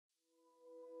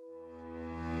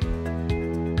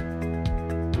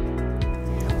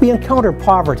We encounter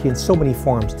poverty in so many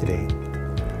forms today.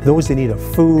 Those in need of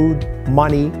food,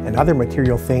 money, and other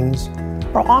material things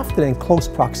are often in close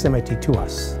proximity to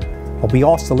us. But we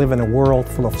also live in a world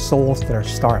full of souls that are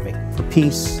starving for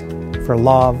peace, for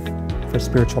love, for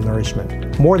spiritual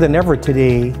nourishment. More than ever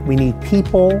today, we need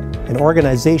people and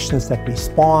organizations that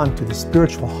respond to the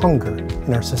spiritual hunger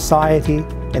in our society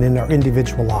and in our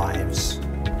individual lives.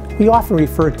 We often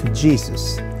refer to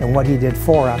Jesus and what He did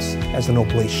for us as an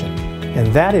oblation. And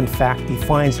that, in fact,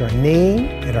 defines our name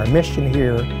and our mission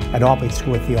here at Oblate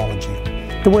School of Theology.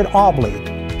 The word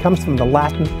oblate comes from the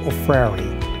Latin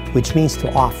offerere, which means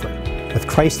to offer. With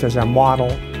Christ as our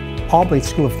model, Oblate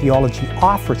School of Theology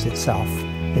offers itself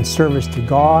in service to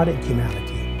God and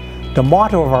humanity. The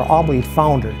motto of our Oblate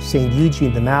founder, St.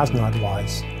 Eugene de Masnod,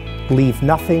 was, "Leave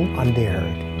nothing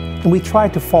undared." And we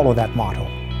tried to follow that motto.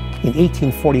 In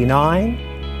 1849,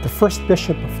 the first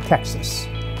bishop of Texas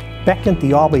beckoned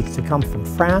the Oblates to come from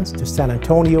France to San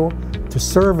Antonio to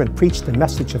serve and preach the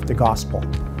message of the gospel.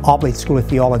 Oblate School of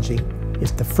Theology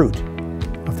is the fruit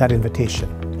of that invitation.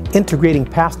 Integrating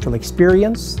pastoral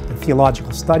experience and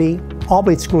theological study,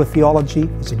 Oblate School of Theology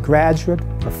is a graduate,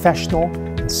 professional,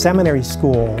 and seminary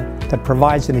school that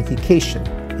provides an education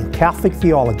in Catholic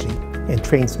theology and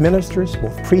trains ministers,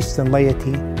 both priests and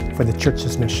laity, for the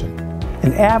Church's mission.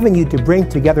 An avenue to bring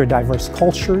together diverse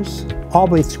cultures,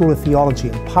 Oblate School of Theology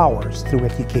empowers through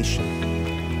education.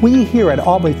 We here at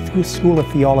Oblate School of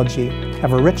Theology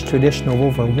have a rich tradition of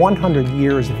over 100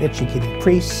 years of educating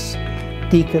priests,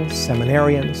 deacons,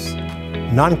 seminarians,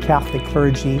 non-Catholic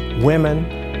clergy, women,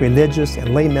 religious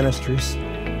and lay ministers,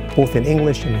 both in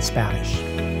English and in Spanish.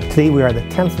 Today we are the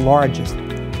 10th largest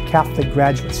Catholic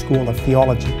graduate school of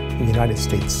theology in the United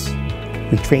States.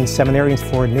 We train seminarians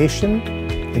for ordination,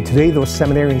 and today those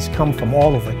seminarians come from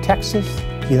all over Texas,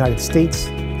 the United States,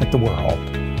 and the world.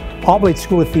 Oblate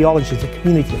School of Theology is a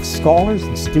community of scholars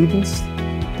and students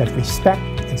that respect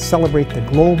and celebrate the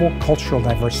global cultural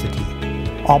diversity.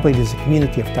 Oblate is a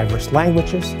community of diverse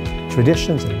languages,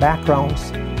 traditions, and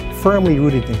backgrounds, firmly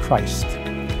rooted in Christ.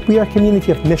 We are a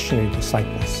community of missionary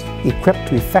disciples, equipped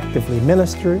to effectively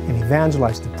minister and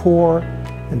evangelize the poor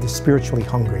and the spiritually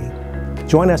hungry.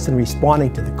 Join us in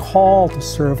responding to the call to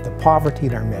serve the poverty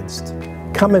in our midst.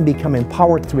 Come and become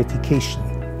empowered through education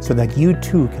so that you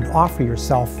too can offer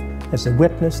yourself as a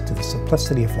witness to the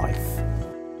simplicity of life.